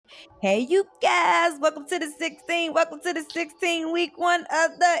Hey, you guys, welcome to the 16. Welcome to the 16 week one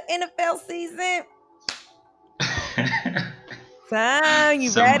of the NFL season. Son, you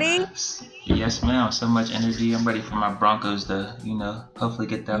Some, ready? yes, ma'am. So much energy. I'm ready for my Broncos to, hopefully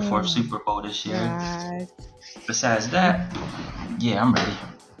get that fourth Super Bowl this year. Gosh. Besides that, yeah, I'm ready.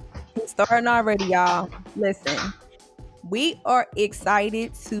 Starting already, y'all. Listen, we are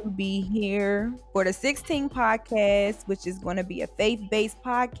excited to be here for the 16 podcast, which is going to be a faith-based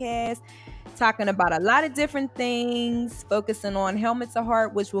podcast talking about a lot of different things, focusing on Helmet to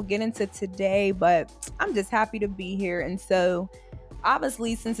Heart, which we'll get into today. But I'm just happy to be here. And so,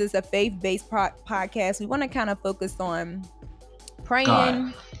 obviously, since it's a faith-based podcast, we want to kind of focus on praying.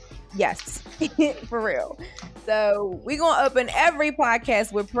 God. Yes, for real. So we're going to open every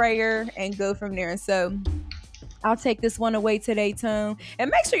podcast with prayer and go from there. And so I'll take this one away today, Tone. And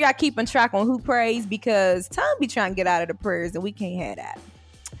make sure y'all keeping track on who prays, because Tone be trying to get out of the prayers and we can't have that.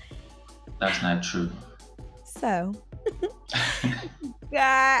 That's not true. So, God,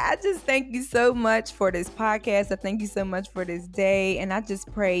 I just thank you so much for this podcast. I thank you so much for this day. And I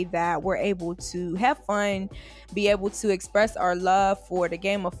just pray that we're able to have fun, be able to express our love for the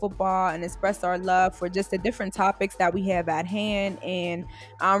game of football and express our love for just the different topics that we have at hand, and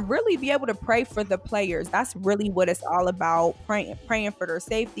really be able to pray for the players. That's really what it's all about. Praying for their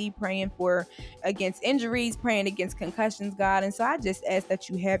safety, praying for against injuries, praying against concussions, God. And so I just ask that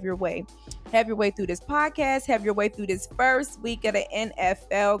you have your way. Have your way through this podcast. Have your way through this first week of the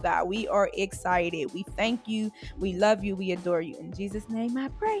NFL, God. We are excited. We thank you. We love you. We adore you. In Jesus' name I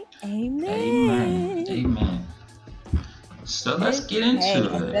pray. Amen. Amen. Amen. So let's get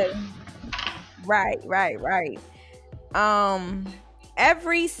into it. Right.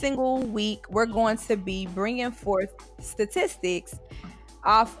 Every single week we're going to be bringing forth statistics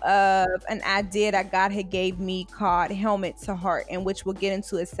off of an idea that God had gave me called Helmet to Heart, and which we'll get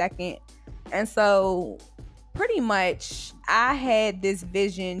into a second. And so pretty much I had this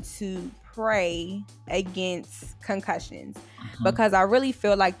vision to pray against concussions because I really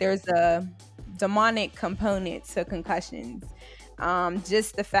feel like there's a demonic component to concussions.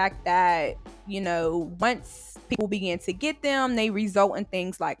 Just the fact that, once people begin to get them, they result in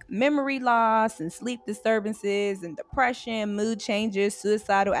things like memory loss and sleep disturbances and depression, mood changes,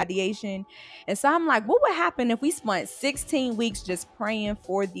 suicidal ideation. And so I'm like, what would happen if we spent 16 weeks just praying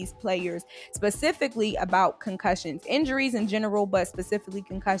for these players, specifically about concussions, injuries in general, but specifically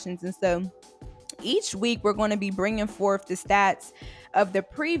concussions? And so each week we're going to be bringing forth the stats of the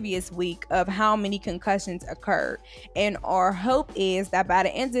previous week of how many concussions occurred. And our hope is that by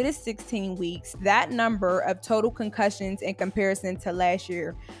the end of this 16 weeks, that number of total concussions in comparison to last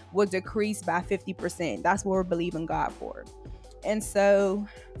year will decrease by 50%. That's what we're believing God for. And so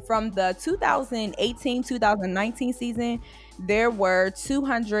from the 2018-2019 season, there were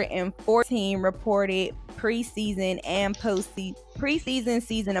 214 reported preseason,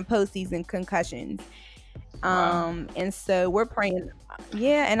 season, and postseason concussions. Wow. And so we're praying.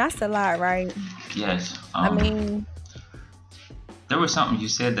 Yeah, and that's a lot, right? Yes. I mean, there was something you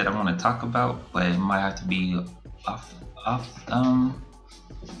said that I want to talk about, but it might have to be off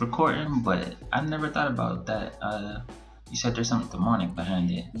recording. But I never thought about that. You said there's something demonic behind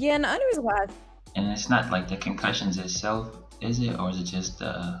it. Yeah, and the other reason why. And it's not like the concussions itself, is it, or is it just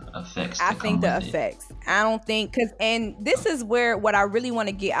the effects? I think the effects. I don't think, and this is where what I really want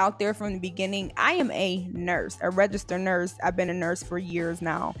to get out there from the beginning. I am a nurse, a registered nurse. I've been a nurse for years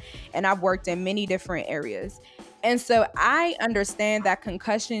now, and I've worked in many different areas. And so I understand that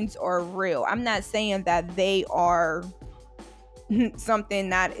concussions are real. I'm not saying that they are something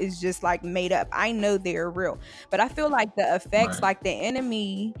that is just like made up. I know they're real, but I feel like the effects, Right. like the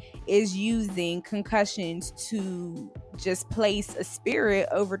enemy is using concussions to just place a spirit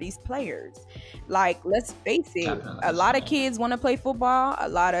over these players. Like, let's face it, a lot of kids want to play football.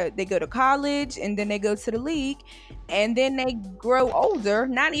 They go to college and then they go to the league, and then they grow older,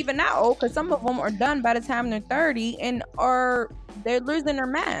 not even that old, because some of them are done by the time they're 30 and they're losing their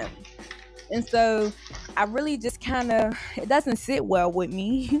mind. And so I really just it doesn't sit well with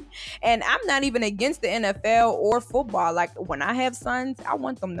me. And I'm not even against the NFL or football. Like, when I have sons, I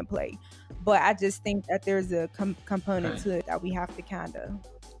want them to play. But I just think that there's a component to it that we have to kind of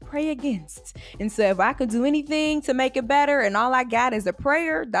pray against. And so if I could do anything to make it better and all I got is a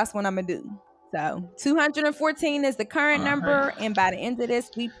prayer, that's what I'm going to do. So 214 is the current number. Right. And by the end of this,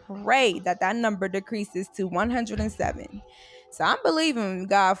 we pray that number decreases to 107. So I'm believing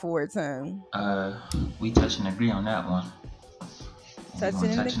God for it, Tom. We touch and agree on that one.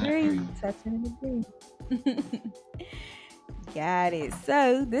 Touching and agree. Got it.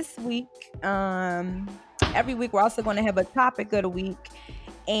 So this week, every week we're also going to have a topic of the week.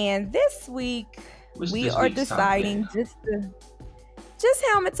 And this week What's we this are week's topic? deciding just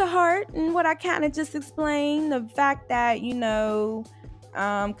helmet to heart, and what I kind of just explained, the fact that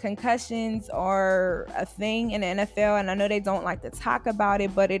concussions are a thing in the NFL, and I know they don't like to talk about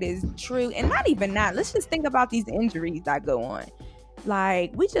it, but it is true. And not even that, let's just think about these injuries that go on.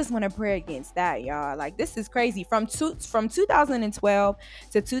 Like, we just want to pray against that, y'all. Like, this is crazy. From 2012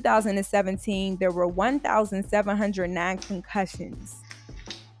 to 2017, there were 1,709 concussions.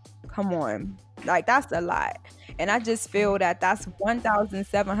 Come on. Like, that's a lot. And I just feel that that's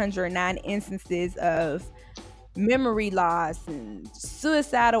 1,709 instances of memory loss and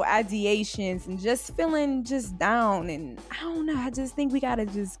suicidal ideations and just feeling just down. And I don't know, I just think we gotta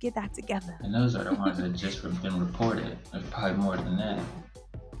just get that together. And those are the ones that just been reported. There's probably more than that.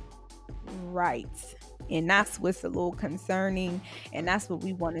 Right. And that's what's a little concerning, and that's what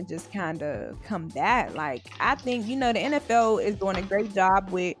we want to just kind of combat. Like, I think, the NFL is doing a great job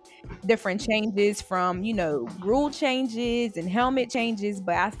with different changes from, rule changes and helmet changes,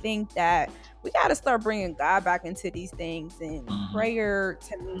 but I think that we got to start bringing God back into these things, and prayer,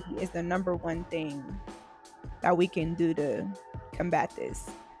 to me, is the number one thing that we can do to combat this.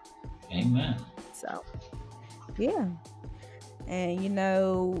 Amen. So, yeah.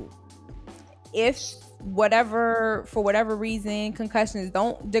 And, if for whatever reason concussions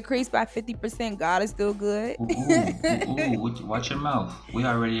don't decrease by 50%, God is still good. Watch your mouth. We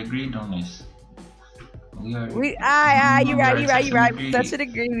already agreed on this. You're right. We touch it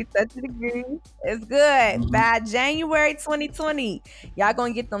agree. It's good. By January 2020, y'all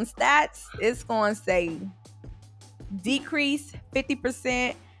gonna get them stats. It's gonna say decrease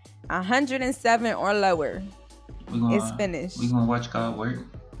 50%, 107 or lower. It's finished. We're gonna watch God work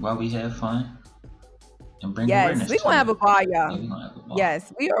while we have fun. Yes, we're going to have a ball, y'all.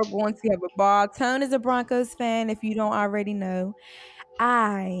 Yes, we are going to have a ball. Tone is a Broncos fan, if you don't already know.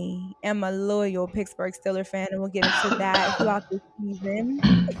 I am a loyal Pittsburgh Steelers fan, and we'll get into that throughout the season.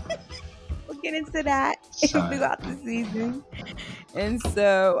 We'll get into that throughout the season. And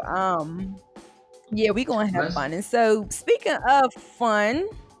so, yeah, we're going to have fun. And so, speaking of fun,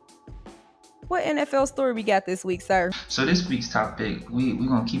 what NFL story we got this week, sir? So this week's topic, we're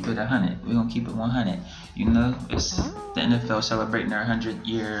going to keep it 100. We're going to keep it 100. It's the NFL celebrating their 100th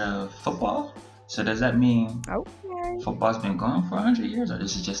year of football. So does that mean football's been going for 100 years, or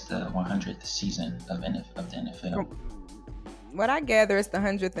this is just the 100th season of the NFL? What I gather, it's the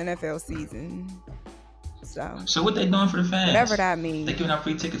 100th NFL season. So what they doing for the fans? Whatever that means. They giving out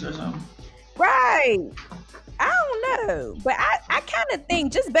free tickets or something? Right. I don't know, but I kind of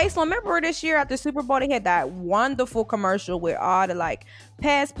think, just based on, remember this year at the Super Bowl, they had that wonderful commercial with all the like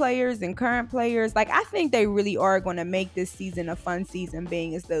past players and current players. Like, I think they really are going to make this season a fun season,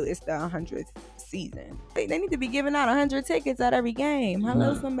 being as though it's the 100th season. They need to be giving out 100 tickets at every game.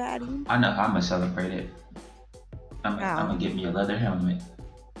 Hello, somebody. I know how I'm going to celebrate it. I'm going to get me a leather helmet.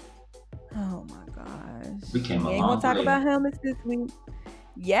 Oh my gosh. We came a long way. We're going to talk about helmets this week.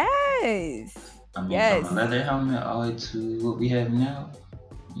 Yes. From a leather helmet all the way to what we have now.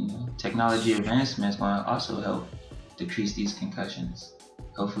 Technology advancements going to also help decrease these concussions.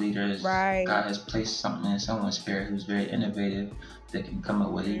 Hopefully God has placed something in someone's spirit who's very innovative that can come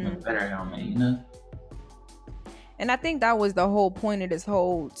up with an even better helmet, And I think that was the whole point of this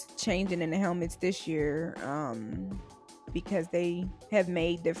whole changing in the helmets this year, because they have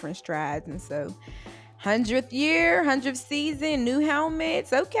made different strides. And so 100th year, 100th season, new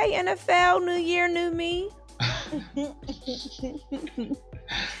helmets. Okay, NFL, new year, new me.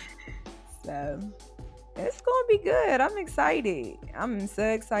 So it's gonna be good. I'm excited. I'm so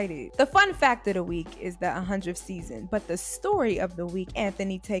excited. The fun fact of the week is the 100th season, but the story of the week,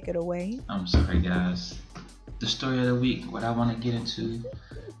 Anthony, take it away. I'm sorry, guys. The story of the week, what I want to get into,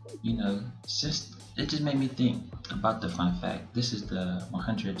 it just made me think about the fun fact. This is the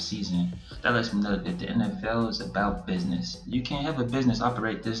 100th season. That lets me know that the NFL is about business. You can't have a business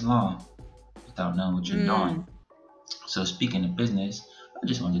operate this long without knowing what you're doing. So speaking of business, I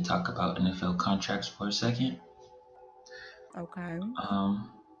just wanted to talk about NFL contracts for a second. Okay.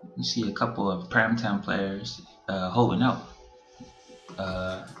 You see a couple of primetime players holding out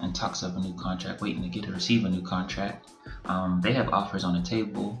in talks of a new contract, waiting to receive a new contract. They have offers on the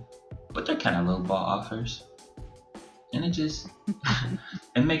table, but they're kind of low ball offers. And it just,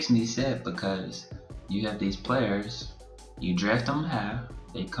 it makes me sad, because you have these players, you draft them high,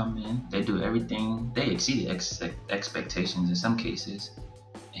 they come in, they do everything, they exceed expectations in some cases,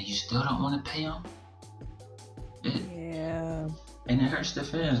 and you still don't want to pay them. Yeah. And it hurts the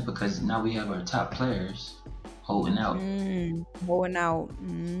fans, because now we have our top players holding out. Holding out.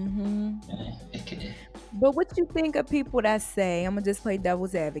 But what you think of people that say, I'm gonna just play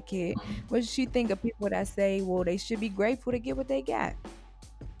devil's advocate. What you think of people that say, well, they should be grateful to get what they got?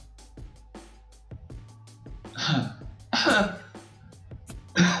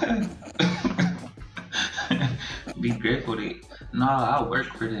 Be grateful to. No, I work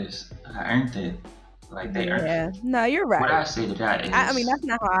for this. I earned it. Like they earned Yeah. it. No, you're What right. I say to that I mean, is, that's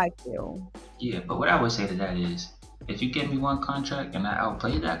not how I feel. yeah, but what I would say to that is, if you give me one contract and I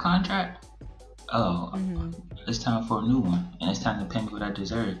outplay that contract, oh, Hmm. it's time for a new one, and it's time to pay me what I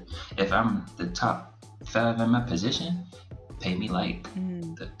deserve. If I'm the top five in my position, pay me like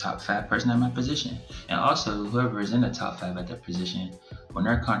Hmm. the top five person in my position. And also, whoever is in the top five at that position, when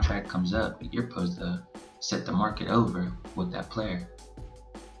their contract comes up, you're supposed to set the market over with that player.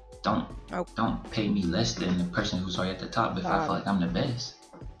 Don't Oh, don't pay me less than the person who's already at the top if I feel like I'm the best.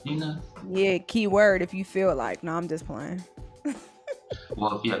 You know? yeah. Key word if you feel like, no, I'm just playing.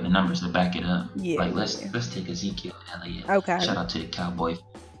 Well, if you have the numbers to back it up, Yeah. like Yeah. let's take Ezekiel Elliott. Okay. Shout out to the Cowboy.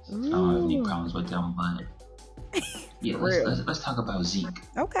 I don't have any Ooh, problems with them, but yeah, for real. let's talk about Zeke.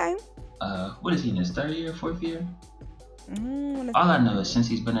 Okay. What is he in his third year, fourth year? Mm, All I know is since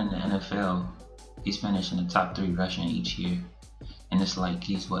he's been in the NFL, he's finished in the top three rushing each year. And it's like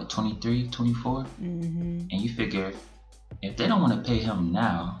he's what, 23, 24? mm-hmm. And you figure if they don't want to pay him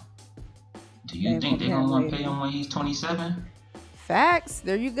now, do you think they're going to want to pay him when he's 27? Facts.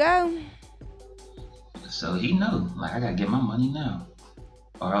 There you go. So he know, like, I got to get my money now.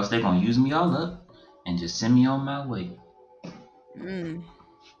 Or else they're going to use me all up and just send me on my way. Mm.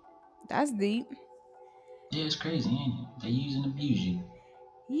 That's deep. Yeah, it's crazy, ain't it? They use and abuse you.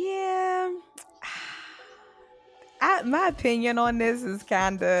 Yeah. My opinion on this is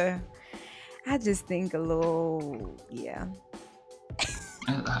kind of, I just think a little, yeah.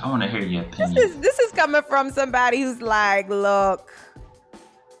 I want to hear your opinion. This is coming from somebody who's like, look,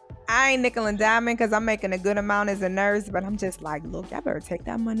 I ain't nickel and diamond because I'm making a good amount as a nurse, but I'm just like, look, y'all better take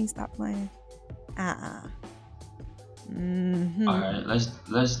that money, stop playing. Mm-hmm. All right, let's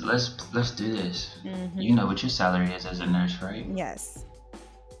do this. Mm-hmm. You know what your salary is as a nurse, right? Yes.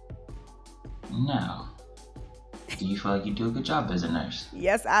 Now, do you feel like you do a good job as a nurse?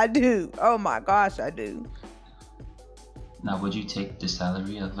 Yes, I do. Oh my gosh, I do. Now, would you take the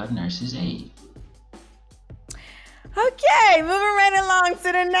salary of a nurse's aide? Okay, moving right along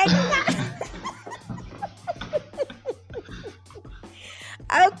to the next.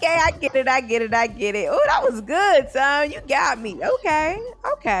 Okay, I get it. Oh, that was good, son. You got me. Okay.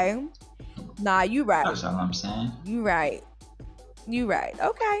 Nah, you right. That's all I'm saying. You right.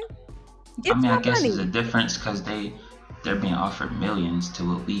 Okay. Get I mean, I your guess money. it's a difference because they're being offered millions to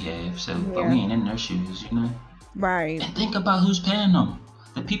what we have. So, but we ain't in their shoes, you know. Right. And think about who's paying them.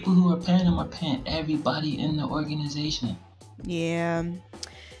 The people who are paying them are paying everybody in the organization. Yeah,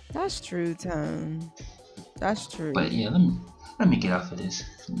 that's true, Tom. That's true. But yeah, let me get off of this.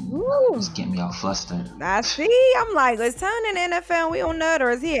 Ooh. It's getting me all flustered. I see. I'm like, is Tom in the NFL and we don't know it,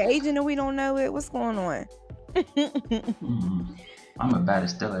 or is he an agent and we don't know it? What's going on? I'm a bad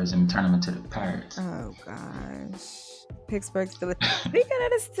Steelers and turn them into the Pirates. Oh gosh, Pittsburgh Steelers. Speaking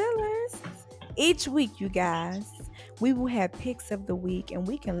of the Steelers, each week, you guys, we will have picks of the week, and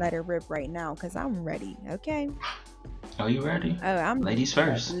we can let it rip right now because I'm ready. Okay. Are you ready? Oh, I'm ladies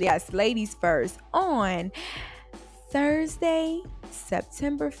first. Yes, ladies first. On Thursday,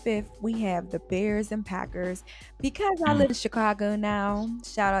 September 5th, we have the Bears and Packers. Because I live in Chicago now,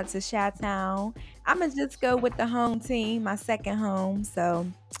 shout out to Chi-Town, I'm going to just go with the home team, my second home. So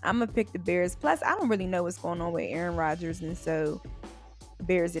I'm going to pick the Bears. Plus, I don't really know what's going on with Aaron Rodgers, and so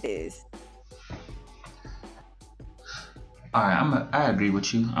Bears it is. All right, I agree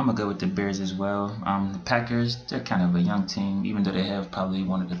with you. I'm gonna go with the Bears as well. The Packers, they're kind of a young team, even though they have probably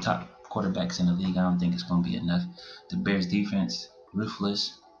one of the top quarterbacks in the league. I don't think it's gonna be enough. The Bears defense,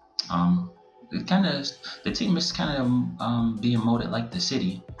 ruthless. The team is kind of being molded like the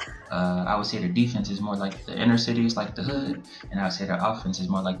city. I would say their defense is more like the inner cities, like the hood, and I would say their offense is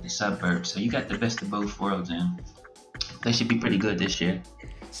more like the suburbs. So you got the best of both worlds, and they should be pretty good this year.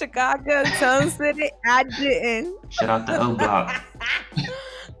 Chicago, Tone City, I didn't. Shout out to O Block.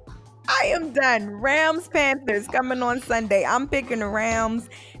 I am done. Rams, Panthers coming on Sunday. I'm picking the Rams.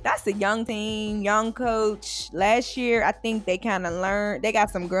 That's a young team, young coach. Last year, I think they kind of learned. They got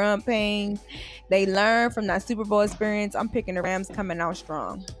some growing pains. They learned from that Super Bowl experience. I'm picking the Rams coming out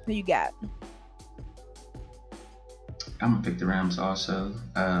strong. Who you got? I'm going to pick the Rams also.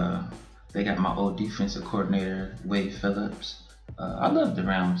 They got my old defensive coordinator, Wade Phillips. I love the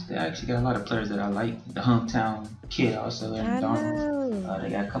Rams. They actually got a lot of players that I like. The hometown kid also, Aaron Donald. They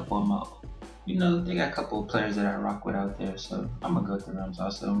got a couple of my They got a couple of players that I rock with out there, so I'm gonna go with the Rams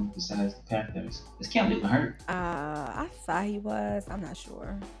also. Besides the Panthers, is Cam Newton hurt? I thought he was. I'm not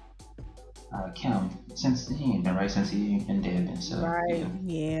sure. Cam, since he ain't been right since he ain't been dead, so Right.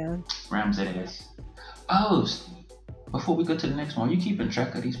 yeah, Yeah. Rams it is. Oh, before we go to the next one, are you keeping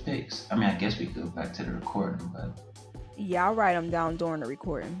track of these picks? I mean, I guess we could go back to the recording, but Yeah, I'll write them down during the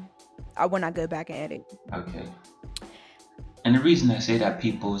recording. When I go back and edit. okay. And the reason I say that,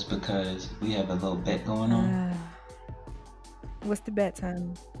 people, is because we have a little bet going on. What's the bet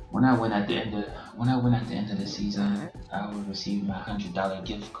time? When I win at the end of the season, I will receive my $100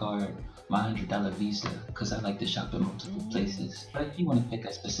 gift card, my $100 Visa, because I like to shop at multiple places. But if you want to pick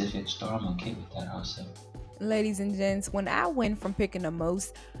a specific store, I'm okay with that also. Ladies and gents, when I win from picking the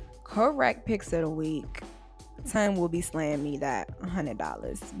most correct picks of the week, Time will be slaying me that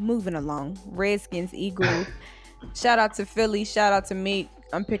 $100. Moving along. Redskins, Eagles. Shout out to Philly. Shout out to Meek.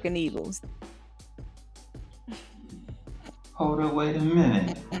 I'm picking Eagles. Hold up, wait a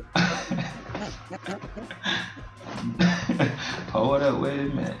minute. Hold up, wait a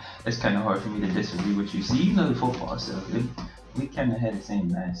minute. It's kind of hard for me to disagree with you. See, you know football, so we kind of had the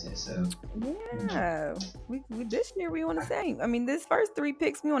same mindset. So yeah, we this year we on the same. I mean, this first 3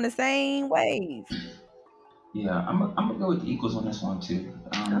 picks we on the same wave. Yeah, I'm gonna go with the Eagles on this one too.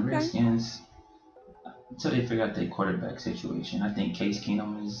 Okay. Redskins, until they figure out their quarterback situation. I think Case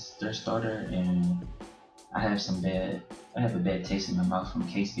Keenum is their starter, and I have a bad taste in my mouth from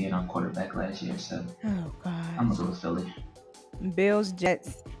Case being our quarterback last year. So Oh God. I'm gonna go with Philly. Bills,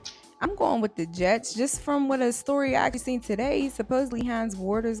 Jets. I'm going with the Jets just from what a story I actually seen today. Supposedly Hans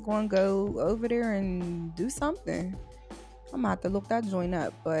Warder's going to go over there and do something. I'm about to look that joint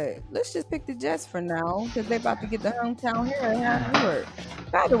up, but let's just pick the Jets for now because they're about to get the hometown hero Hans Ward.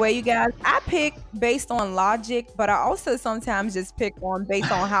 By the way, you guys, I pick based on logic, but I also sometimes just pick on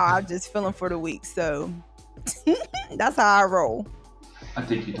based on how I'm just feeling for the week. So that's how I roll. I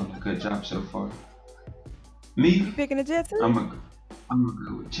think you're doing a good job so far. Me? You picking the Jets? I'm gonna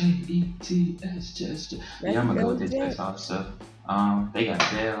go with Jets. Jets. Yeah, I'm gonna go with the Jets also. They got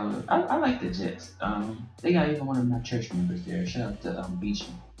Bell. I like the Jets. They got even one of my church members there. Shout out to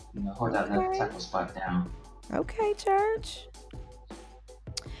Beecham. Hold that left tackle spot down. Okay, church.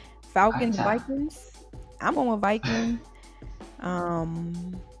 Falcons, Vikings. I'm going with Vikings.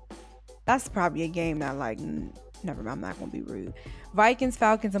 That's probably a game that never mind, I'm not gonna be rude. Vikings,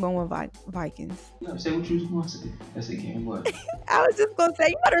 Falcons, I'm going with Vikings. No, say what you want to say. That's a game. What? I was just gonna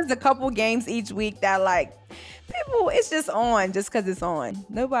say, there's a couple games each week that people, it's just on just because it's on.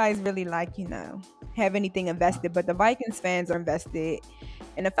 Nobody's really have anything invested, but the Vikings fans are invested,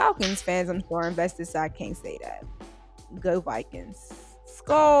 and the Falcons fans, I'm sure, are invested. So I can't say that. Go Vikings.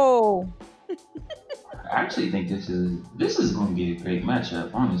 Go. I actually think this is going to be a great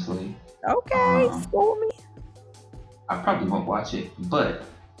matchup, honestly. Okay, school me. I probably won't watch it, but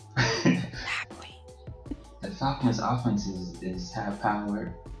the Falcons' offense is high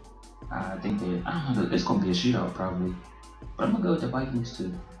powered. I think it's going to be a shootout probably, but I'm gonna go with the Vikings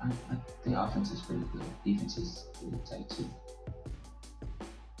too. The offense is pretty good. Defense is pretty tight too.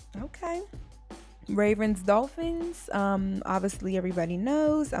 Okay. Ravens, Dolphins. Obviously everybody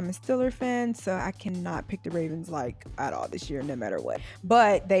knows I'm a Steelers fan, so I cannot pick the Ravens at all this year, no matter what.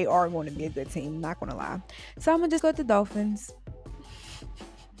 But they are going to be a good team, not gonna lie. So I'm gonna just go with the Dolphins.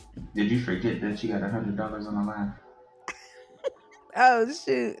 Did you forget that you got $100 on the line? Oh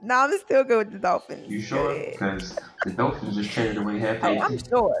shoot! No, I'm still good with the Dolphins. You sure? Because the Dolphins just traded away half their team. I'm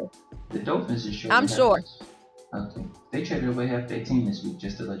sure. The Dolphins just traded. I'm sure. Okay, they traded away half their team this week,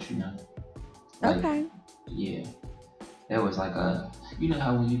 just to let you know. Okay. Yeah. That was you know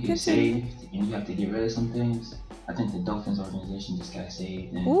how when you get saved and you have to get rid of some things? I think the Dolphins organization just got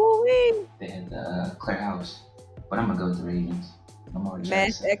saved and they had to clear house. But I'm going to go with the Ravens.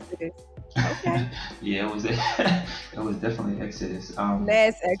 Mass exodus. Okay. Yeah, it was definitely exodus.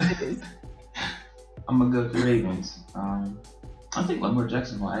 Mass exodus. I'm going to go with the Ravens. I think Lamar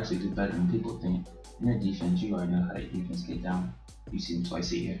Jackson will actually do better than people think. In their defense, you already know how their defense get down. You see them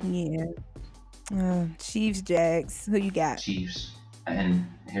twice a year. Yeah. Chiefs, Jags. Who you got? Chiefs. And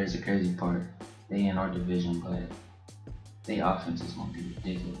here's the crazy part. They in our division, but their offense is going to be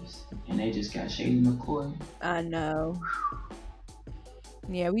ridiculous. And they just got Shady McCoy. I know.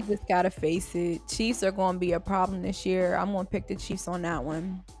 Yeah, we just got to face it. Chiefs are going to be a problem this year. I'm going to pick the Chiefs on that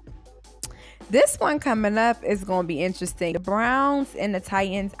one. This one coming up is going to be interesting. The Browns and the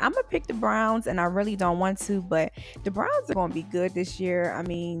Titans. I'm going to pick the Browns, and I really don't want to, but the Browns are going to be good this year. I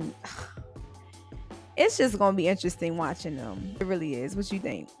mean, it's just going to be interesting watching them. It really is. What you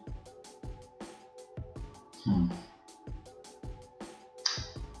think?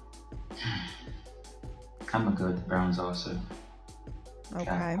 I'm gonna go with the Browns also. Okay.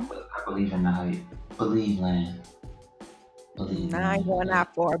 I believe in the hype. Believe land. Believe I ain't going land.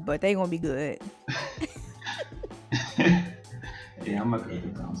 that far, but they gonna be good. Yeah, I'm gonna go with the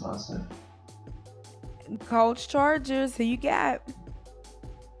Browns also. Colts Chargers, who you got?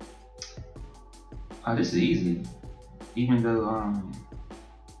 Oh, this is easy. Even though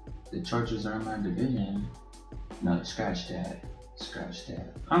the Chargers are in my division, no, scratch that. Scratch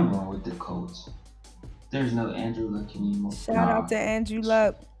that. I'm going with the Colts. There's no Andrew Luck anymore. Shout out to Andrew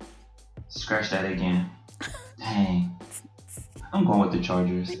Luck. Scratch that again. Dang. I'm going with the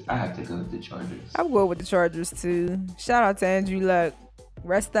Chargers. I have to go with the Chargers. I'm going with the Chargers too. Shout out to Andrew Luck.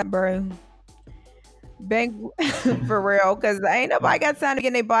 Rest up, bro. For real, because ain't nobody got time to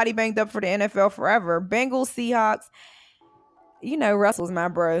get their body banged up for the NFL forever. Bengals, Seahawks. You know Russell's my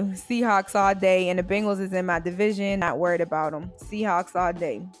bro. Seahawks all day, and the Bengals is in my division. Not worried about them. Seahawks all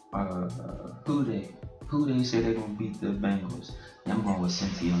day. Who they say they're gonna beat the Bengals? Yeah, I'm going with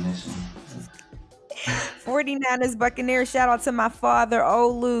Cincy on this one. 49ers, Buccaneers. Shout out to my father,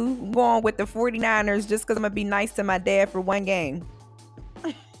 Olu. I'm going with the 49ers just because I'm gonna be nice to my dad for one game.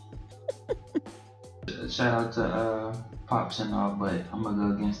 Shout out to Pops and all, but I'm gonna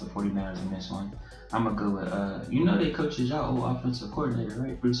go against the 49ers in this one. I'm gonna go with they coaches y'all old offensive coordinator,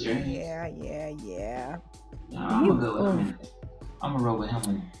 right? Bruce Arians. Yeah. I'm gonna go with him. I'm gonna roll with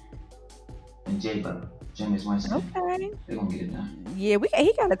him and J-Bo, Jameis Winston. Okay. They're gonna get it done. Yeah,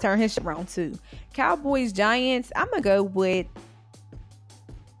 he gotta turn his shit around too. Cowboys, Giants. I'm gonna go with.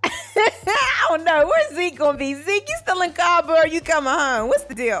 I don't know. Where's Zeke gonna be? Zeke, you still in Cabo or you coming home? What's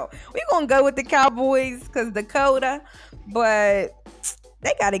the deal? We gonna go with the Cowboys because Dakota, but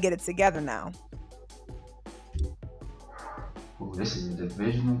they gotta get it together now. Ooh, this is a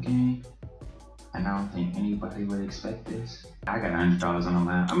divisional game, and I don't think anybody would expect this. I got $100 on the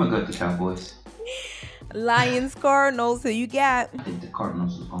line. I'm gonna go with the Cowboys. Lions, Cardinals. Who you got? I think the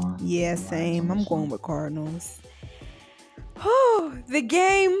Cardinals is going. Yeah, same. I'm going with Cardinals. Oh, the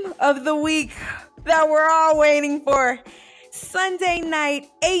game of the week that we're all waiting for. Sunday night,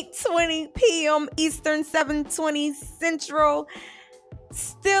 8:20 p.m. Eastern, 7:20 Central.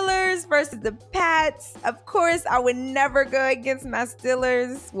 Steelers versus the Pats. Of course, I would never go against my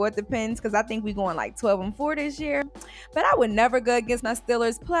Steelers. Well, it depends because I think we're going like 12-4 this year. But I would never go against my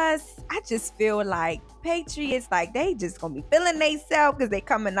Steelers. Plus, I just feel like Patriots, like they just going to be feeling themselves because they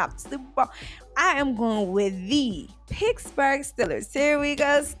coming off the Super Bowl. I am going with the Pittsburgh Steelers. Here we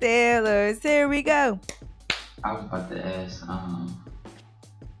go, Steelers. Here we go. I was about to ask,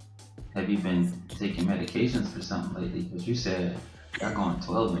 have you been taking medications for something lately? Because you said y'all going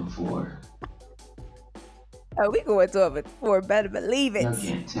 12-4. Oh, we going 12-4. Better believe it. Y'all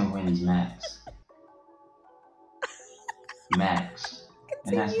getting 10 wins max. Max.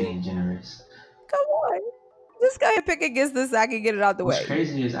 And that's being generous. Come on. Just go ahead and pick against this so I can get it out the way. What's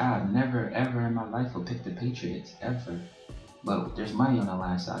crazy is I've never, ever in my life will pick the Patriots, ever. But there's money on the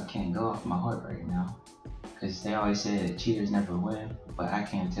line, so I can't go off my heart right now. Because they always say that cheaters never win, but I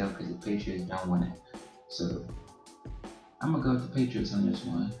can't tell because the Patriots don't win it. So I'm going to go with the Patriots on this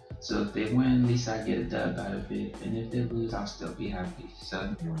one. So if they win, at least I get a dub out of it. And if they lose, I'll still be happy. So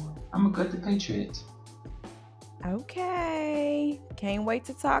I'm going to go with the Patriots. Okay. Can't wait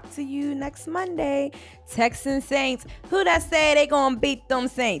to talk to you next Monday. Texans Saints. Who that say they gonna beat them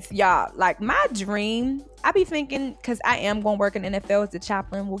Saints? Y'all, like my dream, I be thinking, because I am gonna work in NFL as a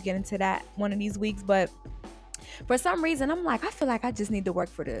chaplain. We'll get into that one of these weeks. But for some reason, I'm like, I feel like I just need to work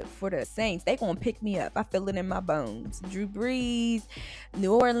for the Saints. They gonna pick me up. I feel it in my bones. Drew Brees,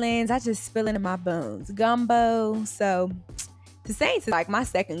 New Orleans, I just feel it in my bones. Gumbo. So the Saints is like my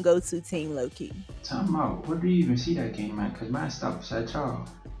second go-to team, low-key. Tell me out, where do you even see that game at? Because mine stops at y'all.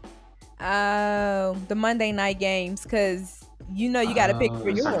 The Monday night games, because you got to pick for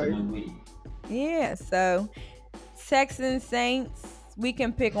yours. Yeah, so Texans, Saints, we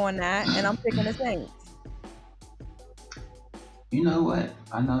can pick on that, and I'm picking the Saints. You know what?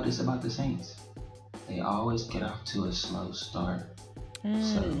 I notice about the Saints. They always get off to a slow start.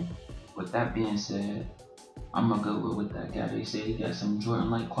 So, with that being said, I'm going to go with that guy. They say he got some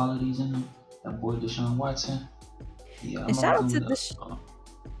Jordan-like qualities in him. That boy Deshaun Watson. Yeah, and shout out to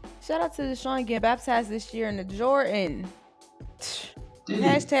Deshaun getting baptized this year in the Jordan.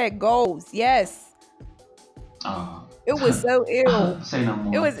 Hashtag goals. Yes. It was so ill. Say no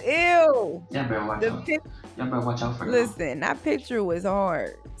more. It was ill. Y'all better watch out. Y'all better watch out for that. Listen, that picture was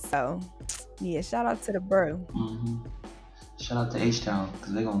hard. So, yeah, shout out to the bro. Mm-hmm. Shout out to H-Town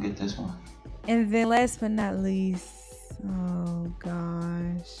because they're going to get this one. And then last but not least, oh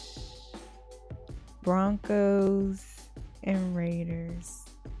gosh, Broncos and Raiders.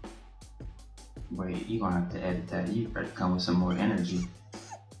 Wait, you gonna have to edit that. You better come with some more energy.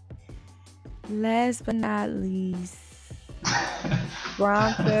 Last but not least,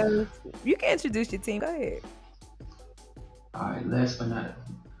 Broncos. You can introduce your team. Go ahead. Alright, last but not.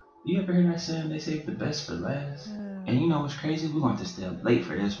 You ever hear that saying? They save the best for last. And you know what's crazy? We're going to stay up late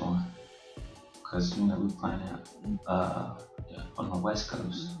for this one. Because, you know, we're playing out on the West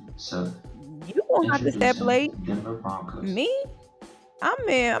Coast. So, You won't have to step late. Denver Broncos. Me? I'm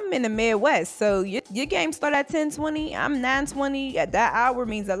in the Midwest. So your game start at 10:20. I'm 9:20. At that hour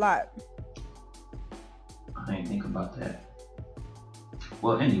means a lot. I ain't think about that.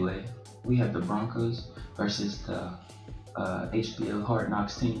 Well, anyway, we have the Broncos versus the HBO Hard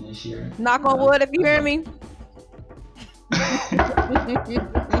Knocks team this year. Knock on wood if you hear me.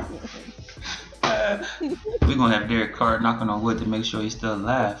 We're gonna have Derek Carr knocking on wood to make sure he's still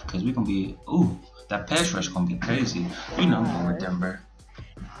alive, because we're gonna be that pass rush gonna be crazy. You know, I'm going with Denver.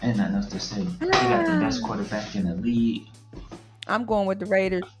 Ain't nothing else to say. They got the best quarterback in the league. I'm going with the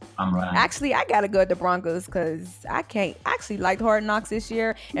Raiders. I'm right. Actually, I gotta go with the Broncos because I actually liked Hard Knocks this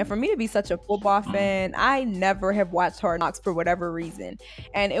year. And for me to be such a football fan, I never have watched Hard Knocks for whatever reason.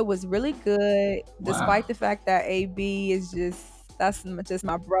 And it was really good, despite the fact that AB is that's just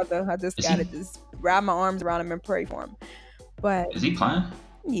my brother. I just gotta just wrap my arms around him and pray for him. But is he playing?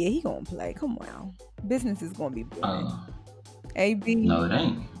 Yeah, he gonna play. Come on, business is gonna be booming. AB. No, it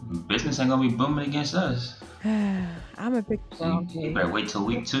ain't. Business ain't gonna be booming against us. I'm a pick the Broncos. You better wait till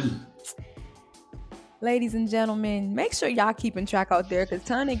week 2. Ladies and gentlemen, make sure y'all keeping track out there, because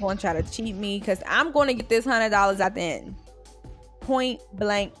Tony gonna try to cheat me, because I'm gonna get this $100 at the end. Point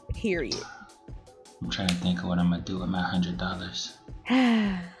blank, period. I'm trying to think of what I'm gonna do with my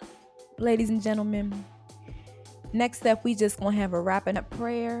 $100. Ladies and gentlemen, next up, we just gonna have a wrapping up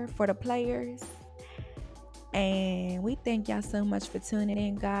prayer for the players. And we thank y'all so much for tuning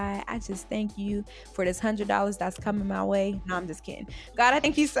in, God. I just thank you for this $100 that's coming my way. No, I'm just kidding. God, I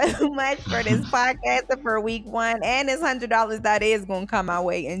thank you so much for this podcast for week 1 and this $100 that is going to come my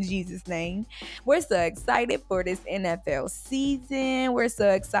way in Jesus' name. We're so excited for this NFL season. We're so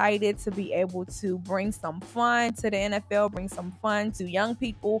excited to be able to bring some fun to the NFL, bring some fun to young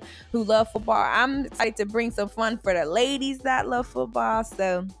people who love football. I'm excited to bring some fun for the ladies that love football.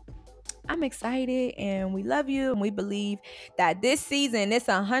 So I'm excited, and we love you, and we believe that this season, this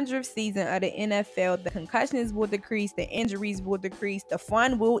 100th season of the NFL, the concussions will decrease, the injuries will decrease, the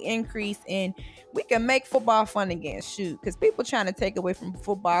fun will increase, and we can make football fun again. Shoot, because people trying to take away from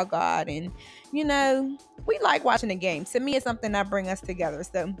football, God, and you know, we like watching the game. To me, it's something that brings us together.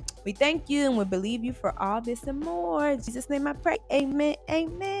 So we thank you, and we believe you for all this and more. In Jesus' name I pray. Amen.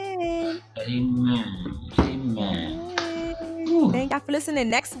 Amen. Amen. Amen. Thank y'all for listening.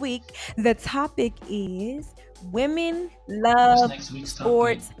 Next week, the topic is Women Love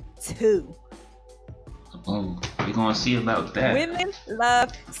Sports 2. Oh, we're going to see about that. Women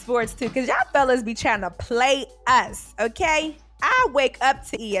Love Sports 2. Because y'all fellas be trying to play us, okay? I wake up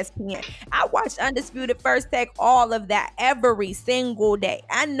to ESPN. I watch Undisputed First Take, all of that every single day.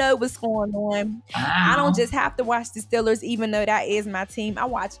 I know what's going on. I don't just have to watch the Steelers, even though that is my team. I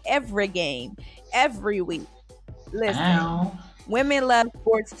watch every game, every week. Listen, women love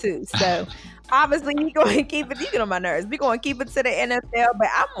sports too. So obviously we're going to keep it. You get on my nerves. We're going to keep it to the NFL, but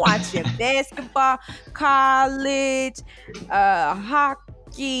I'm watching basketball, college,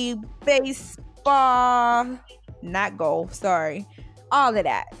 hockey, baseball, not golf, sorry. All of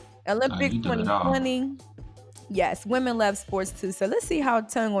that. Olympics 2020. Yes, women love sports too. So let's see how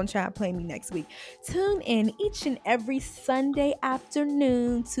Tone gonna try to play me next week. Tune in each and every Sunday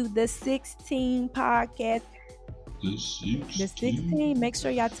afternoon to the 16 podcast. The 16. Make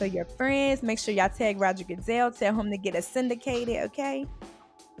sure y'all tell your friends. Make sure y'all tag Roger Goodell. Tell him to get us syndicated, okay?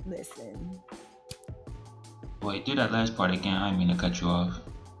 Listen. Wait, do that last part again. I didn't mean to cut you off.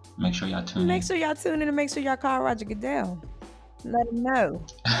 Make sure y'all tune in. Make sure y'all tune in and make sure y'all call Roger Goodell. Let him know.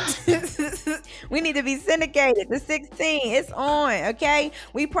 We need to be syndicated. The 16, it's on, okay?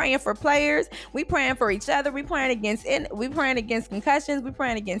 We praying for players. We praying for each other. We praying against concussions. We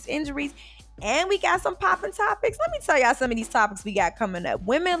praying against injuries. And we got some popping topics. Let me tell y'all some of these topics we got coming up.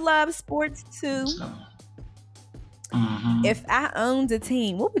 Women love sports too. If I owned a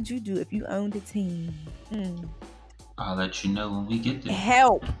team, what would you do if you owned a team? I'll let you know when we get there.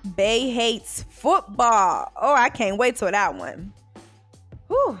 Help. Bay hates football. Oh, I can't wait till that one.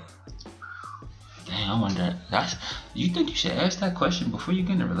 Whew. Damn, I wonder. You think you should ask that question before you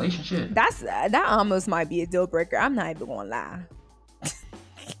get in a relationship? That almost might be a deal breaker. I'm not even gonna lie.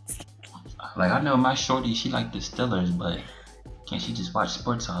 Like, I know my shorty, she like the Steelers, but can't she just watch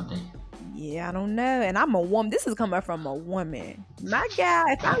sports all day? Yeah, I don't know. And I'm a woman. This is coming from a woman. My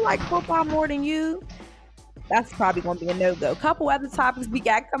guy, if I like football more than you, that's probably going to be a no-go. Couple other topics we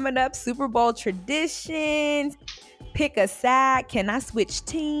got coming up. Super Bowl traditions. Pick a side. Can I switch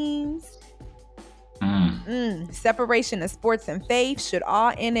teams? Separation of sports and faith. Should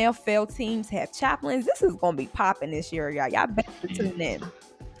all NFL teams have chaplains? This is going to be popping this year, y'all. Y'all better tune in.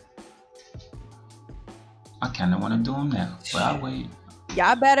 I kind of want to do them now, but I'll wait.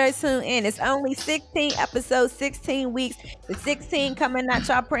 Y'all better tune in. It's only 16 episodes, 16 weeks. The 16 coming out.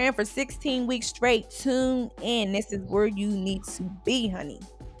 Y'all praying for 16 weeks straight. Tune in. This is where you need to be, honey.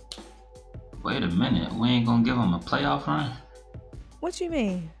 Wait a minute. We ain't going to give them a playoff run? What you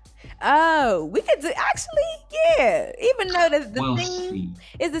mean? Oh, we could do, actually, yeah. Even though the theme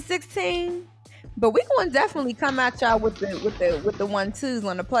is the 16, but we gonna definitely come at y'all with the 1-2s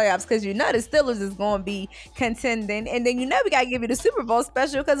on the playoffs, because you know the Steelers is gonna be contending, and then you know we gotta give you the Super Bowl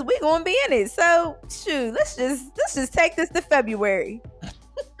special because we gonna be in it. So shoot, let's just take this to February.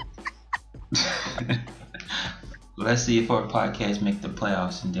 Let's see if our podcast make the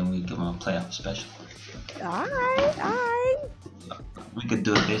playoffs, and then we give them a playoff special. All right. We could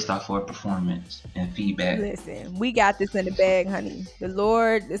do it based off our performance and feedback. Listen, we got this in the bag, honey. The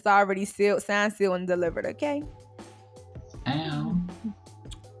Lord is already sealed, signed, sealed, and delivered, okay?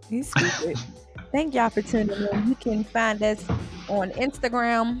 He's stupid. Thank y'all for tuning in. You can find us on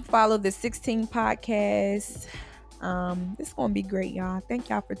Instagram. Follow the 16 podcast. It's going to be great, y'all. Thank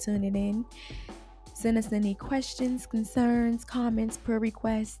y'all for tuning in. Send us any questions, concerns, comments, per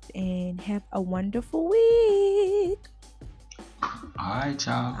request, and have a wonderful week. All right,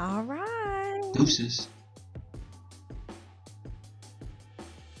 y'all. All right. Deuces.